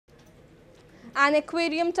An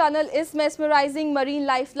aquarium tunnel is mesmerizing marine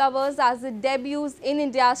life lovers as it debuts in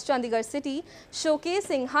India's Chandigarh city,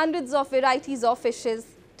 showcasing hundreds of varieties of fishes.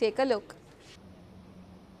 Take a look.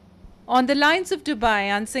 On the lines of Dubai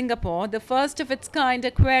and Singapore, the first of its kind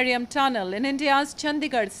aquarium tunnel in India's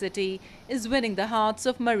Chandigarh city is winning the hearts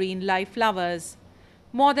of marine life lovers.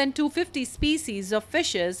 More than 250 species of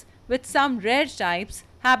fishes, with some rare types,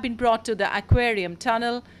 have been brought to the aquarium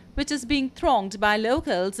tunnel, which is being thronged by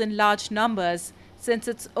locals in large numbers since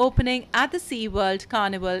its opening at the SeaWorld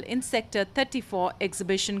Carnival in Sector 34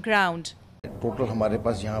 exhibition ground. Total हमारे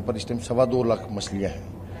पास यहाँ पर इस time 2.25 lakh मछलियाँ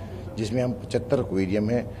हैं, जिसमें हम 75 aquarium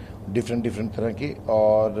हैं different तरह की,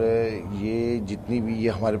 और ये जितनी भी ये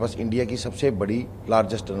हमारे पास इंडिया की सबसे बड़ी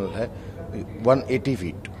लार्जेस्ट टनल है, 180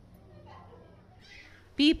 feet.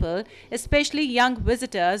 People, especially young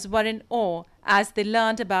visitors, were in awe as they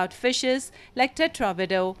learned about fishes like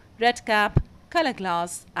tetravido, redcap, color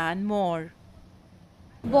glass and more.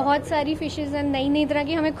 बहुत सारी फिशेस हैं, नई तरह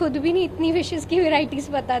की. हमें खुद भी नहीं इतनी फिशेस की वैरायटीज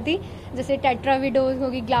पता थी. जैसे टेट्राविडोज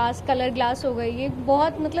होगी, ग्लास, कलर ग्लास हो गई. ये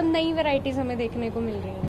बहुत नई वैरायटीज हमें देखने को मिल रही हैं.